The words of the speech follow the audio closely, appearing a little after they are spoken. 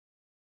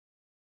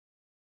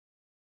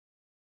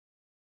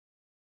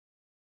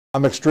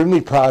I'm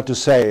extremely proud to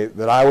say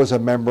that I was a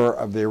member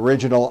of the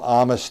original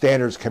AMA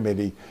Standards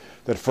Committee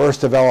that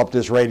first developed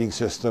this rating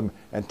system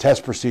and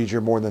test procedure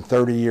more than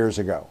 30 years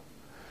ago.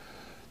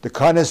 The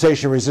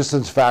condensation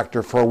resistance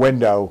factor for a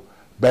window,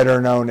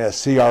 better known as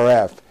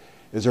CRF,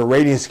 is a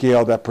rating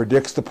scale that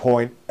predicts the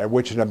point at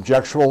which an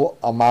objectionable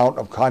amount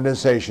of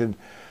condensation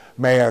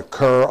may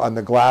occur on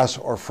the glass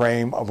or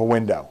frame of a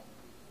window.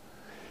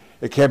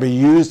 It can be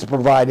used to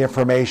provide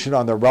information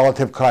on the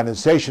relative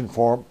condensation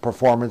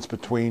performance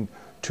between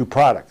two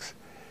products.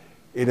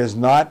 It is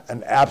not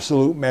an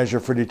absolute measure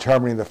for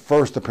determining the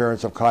first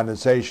appearance of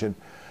condensation,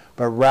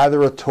 but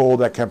rather a tool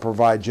that can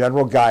provide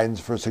general guidance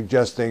for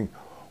suggesting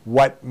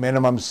what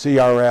minimum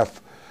CRF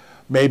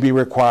may be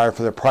required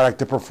for the product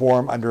to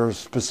perform under a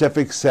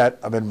specific set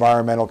of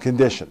environmental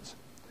conditions.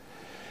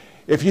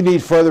 If you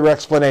need further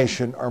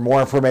explanation or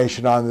more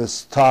information on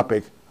this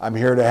topic, I'm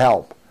here to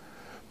help.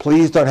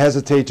 Please don't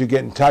hesitate to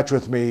get in touch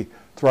with me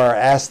through our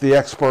Ask the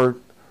Expert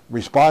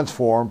response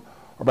form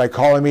or by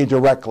calling me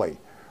directly.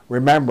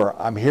 Remember,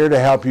 I'm here to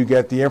help you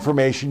get the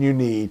information you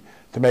need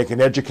to make an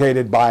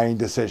educated buying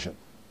decision.